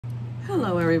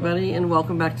Hello everybody and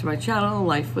welcome back to my channel,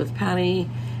 Life with Patty,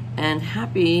 and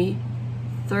happy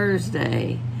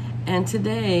Thursday. And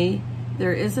today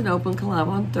there is an open collab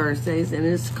on Thursdays and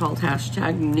it is called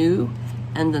 #new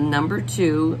and the number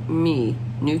 2 me,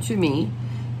 new to me.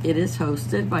 It is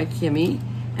hosted by Kimmy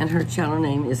and her channel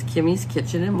name is Kimmies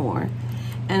Kitchen and More.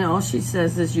 And all she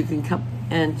says is you can come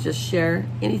and just share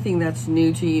anything that's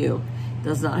new to you. It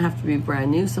does not have to be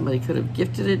brand new. Somebody could have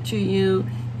gifted it to you.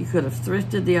 You could have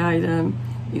thrifted the item.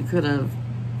 You could have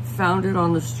found it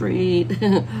on the street,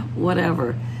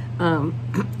 whatever. And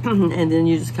then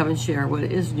you just come and share what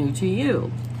is new to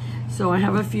you. So I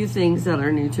have a few things that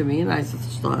are new to me and I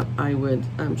just thought I would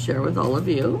share with all of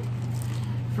you.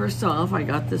 First off, I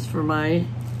got this for my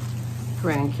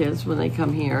grandkids when they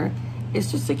come here.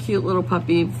 It's just a cute little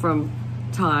puppy from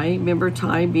Ty. Remember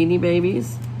Ty, Beanie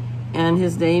Babies? And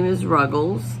his name is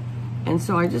Ruggles. And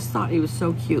so I just thought he was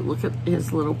so cute. Look at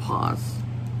his little paws.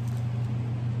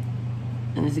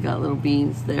 And he's got little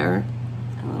beans there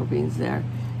and little beans there.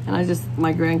 And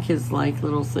my grandkids like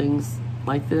little things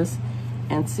like this.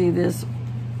 And see this,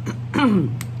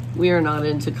 we are not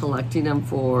into collecting them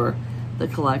for the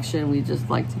collection. We just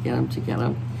like to get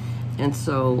them And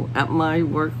so at my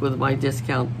work with my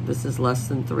discount, this is less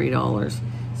than $3.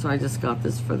 So I just got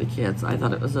this for the kids. I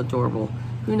thought it was adorable.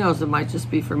 Who knows, it might just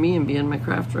be for me and be in my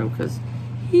craft room because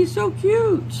he's so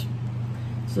cute.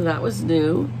 So that was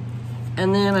new.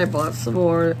 And then I bought some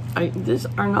more. These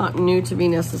are not new to me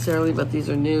necessarily, but these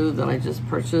are new that I just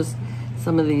purchased.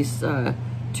 Some of these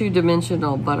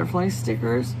two-dimensional butterfly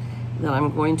stickers that I'm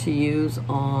going to use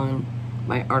on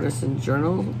my artisan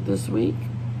journal this week.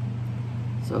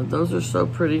 So those are so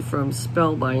pretty from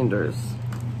Spellbinders.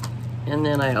 And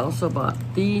then I also bought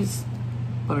these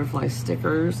butterfly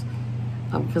stickers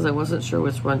because I wasn't sure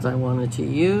which ones I wanted to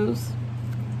use.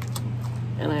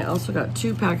 And I also got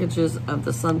 2 packages of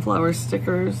the sunflower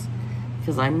stickers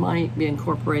because I might be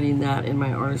incorporating that in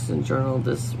my artisan journal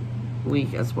this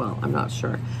week as well. I'm not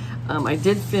sure. I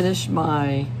did finish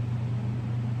my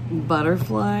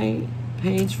butterfly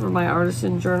page for my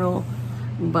artisan journal,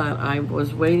 but I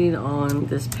was waiting on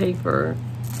this paper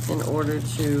in order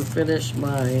to finish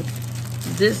my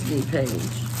Disney page.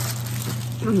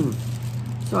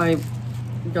 So I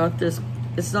got this.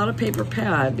 It's not a paper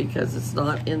pad because it's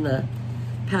not in the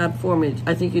pad form.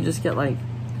 I think you just get like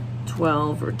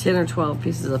 10 or 12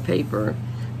 pieces of paper,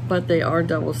 but they are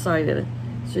double-sided.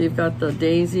 So you've got the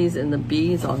daisies and the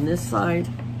bees on this side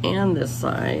and this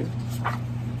side.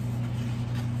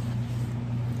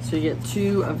 So you get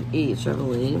 2 of each, I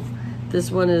believe. This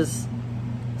one is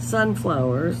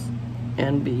sunflowers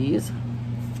and bees.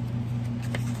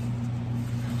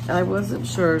 I wasn't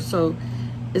sure, so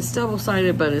it's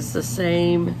double-sided, but it's the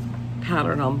same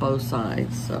pattern on both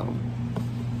sides. So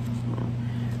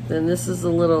then this is a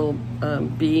little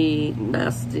bee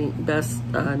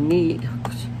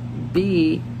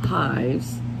bee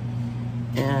hives,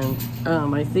 and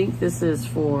I think this is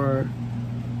for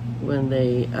when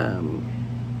they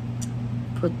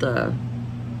put the,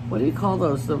 what do you call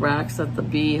those? The racks that the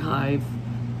bee hive,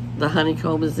 the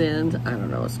honeycomb is in. I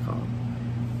don't know what it's called.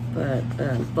 But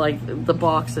like the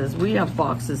boxes, we have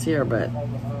boxes here, but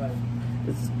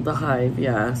it's the hive,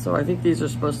 yeah. So I think these are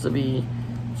supposed to be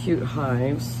cute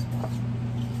hives.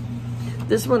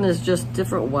 This one is just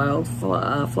different wild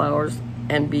flowers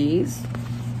and bees.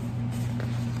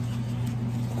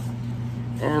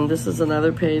 And this is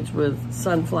another page with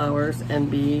sunflowers and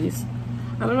bees.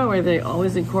 I don't know why they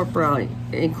always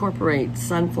incorporate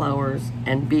sunflowers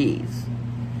and bees.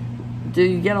 Do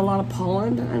you get a lot of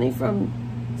pollen, honey, from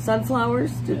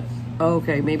sunflowers? Yes. Oh,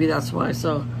 okay, maybe that's why.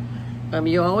 So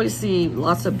you always see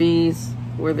lots of bees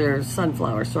where there's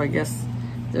sunflowers, so I guess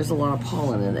there's a lot of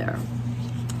pollen in there.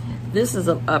 This is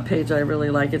a page I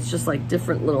really like. It's just like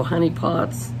different little honey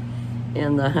pots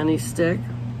and the honey stick.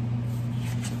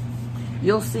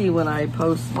 You'll see when I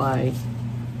post my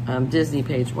Disney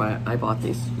page why I bought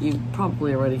these. You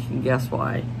probably already can guess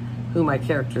who my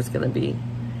character is going to be.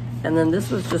 And then this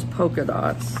was just polka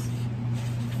dots.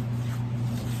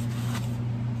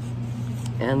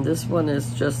 And this one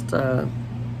is just, I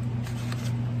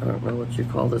don't know what you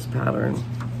call this pattern.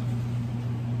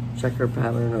 Checker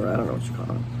pattern, or I don't know what you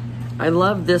call it. I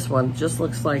love this one. Just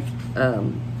looks like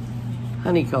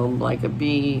honeycomb, like a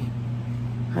bee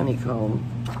honeycomb.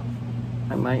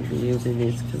 I might be using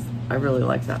these because I really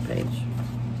like that page.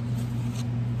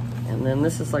 And then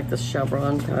this is like the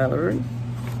chevron pattern.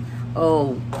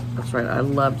 Oh, that's right. I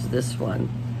loved this one.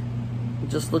 It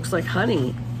just looks like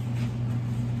honey.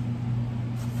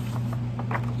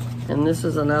 And this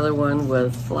is another one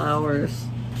with flowers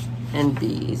and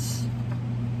bees.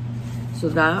 So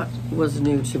that was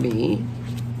new to me.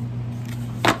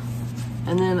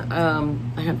 And then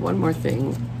I had one more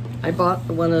thing. I bought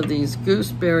one of these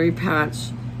Gooseberry Patch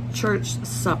church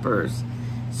suppers.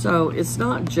 So it's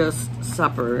not just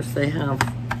suppers. They have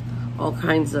all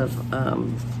kinds of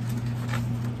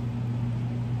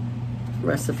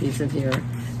recipes in here.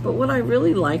 But what I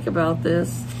really like about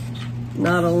this,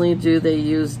 not only do they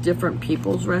use different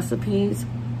people's recipes,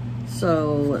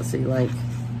 so let's see, like,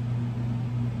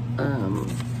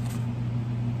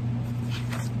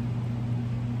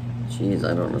 geez,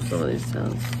 I don't know some of these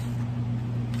sounds.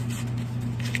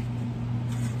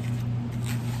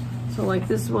 So like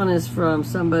this one is from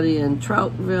somebody in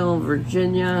Troutville,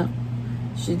 Virginia.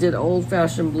 She did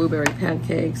old-fashioned blueberry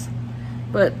pancakes.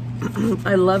 But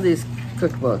I love these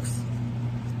cookbooks.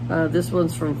 This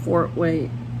one's from Fort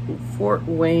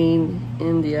Wayne,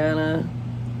 Indiana,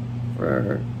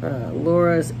 for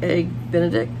Laura's Egg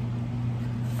Benedict.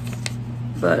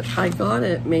 But I got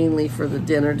it mainly for the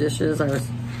dinner dishes. I was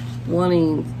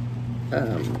wanting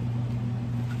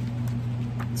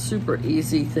super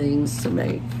easy things to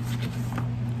make.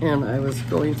 And I was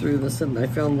going through this and I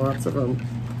found lots of them.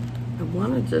 I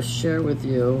wanted to share with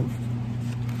you.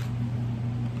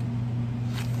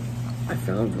 I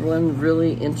found one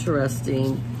really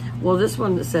interesting. Well, this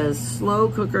one says slow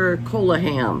cooker cola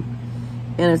ham.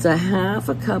 And it's a half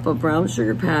a cup of brown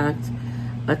sugar packed,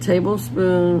 a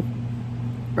tablespoon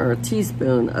or a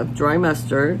teaspoon of dry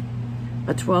mustard,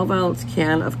 a 12-ounce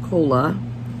can of cola,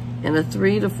 and a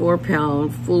 3 to 4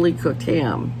 pound fully cooked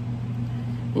ham.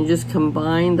 And you just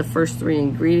combine the first 3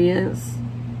 ingredients.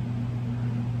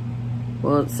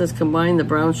 Well, it says combine the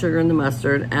brown sugar and the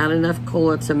mustard, add enough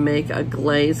cola to make a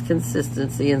glaze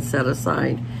consistency and set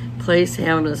aside. Place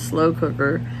ham in a slow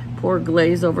cooker, pour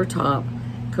glaze over top,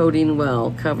 coating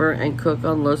well. Cover and cook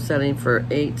on low setting for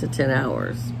 8 to 10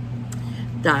 hours.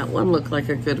 That one looked like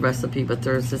a good recipe, but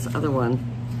there's this other one.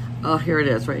 Oh, here it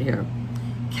is right here.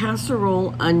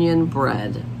 Casserole onion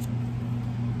bread.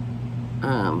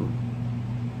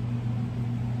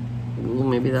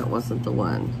 Maybe that wasn't the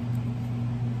one.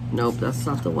 Nope, that's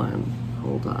not the one.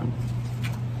 Hold on.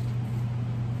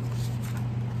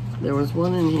 There was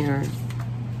one in here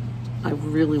I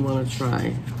really want to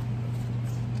try.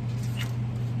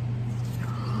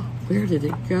 Where did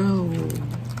it go?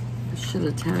 I should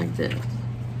have tagged it.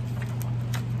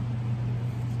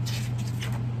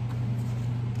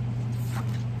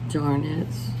 Darn it.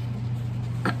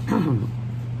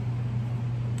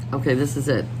 Okay, this is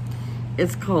it.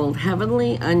 It's called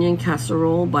Heavenly Onion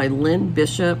Casserole by Lynn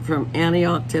Bishop from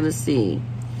Antioch, Tennessee.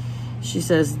 She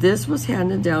says, this was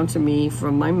handed down to me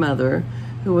from my mother,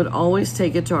 who would always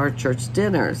take it to our church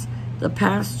dinners. The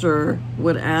pastor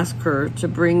would ask her to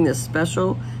bring this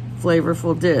special,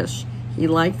 flavorful dish. He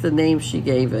liked the name she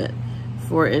gave it,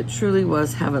 for it truly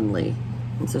was heavenly.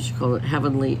 And so she called it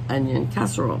Heavenly Onion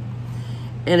Casserole.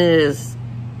 And it is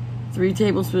 3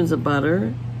 tablespoons of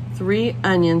butter, 3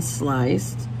 onions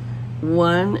sliced,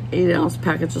 1 8-ounce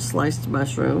package of sliced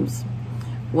mushrooms,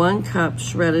 1 cup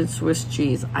shredded Swiss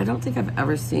cheese. I don't think I've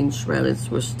ever seen shredded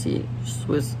Swiss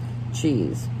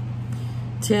cheese.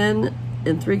 10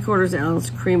 3/4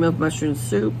 ounce cream of mushroom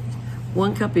soup,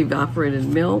 1 cup evaporated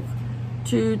milk,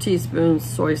 2 teaspoons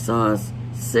soy sauce,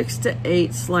 6 to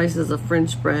 8 slices of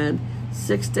French bread,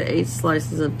 6 to 8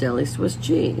 slices of deli Swiss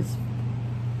cheese.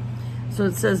 So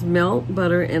it says melt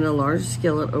butter in a large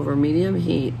skillet over medium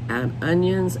heat, add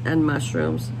onions and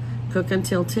mushrooms, cook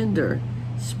until tender.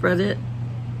 Spread it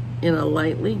in a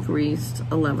lightly greased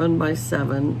 11 by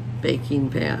 7 baking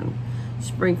pan.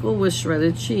 Sprinkle with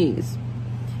shredded cheese.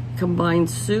 Combine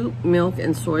soup, milk,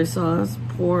 and soy sauce,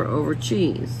 pour over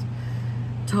cheese.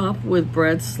 Top with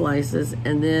bread slices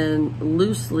and then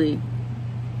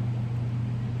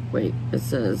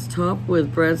top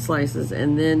with bread slices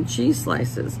and then cheese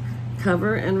slices.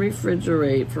 Cover and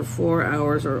refrigerate for 4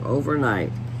 hours or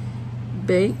overnight.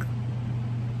 Bake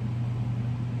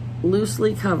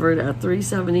loosely covered at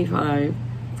 375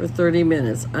 for 30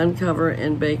 minutes. Uncover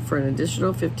and bake for an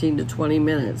additional 15 to 20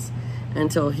 minutes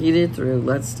until heated through.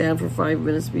 Let stand for 5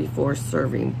 minutes before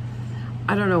serving.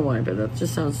 I don't know why, but that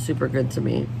just sounds super good to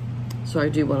me. So I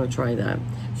do want to try that.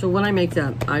 So when I make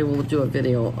that, I will do a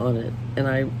video on it. And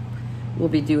I will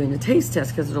be doing a taste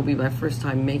test because it'll be my first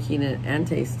time making it and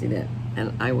tasting it.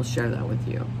 And I will share that with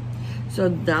you. So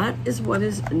that is what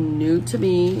is new to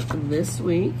me this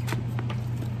week.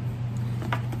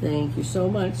 Thank you so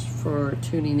much for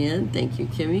tuning in. Thank you,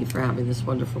 Kimmy, for having this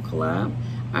wonderful collab.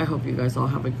 I hope you guys all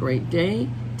have a great day.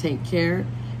 Take care.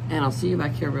 And I'll see you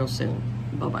back here real soon.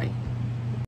 Bye-bye.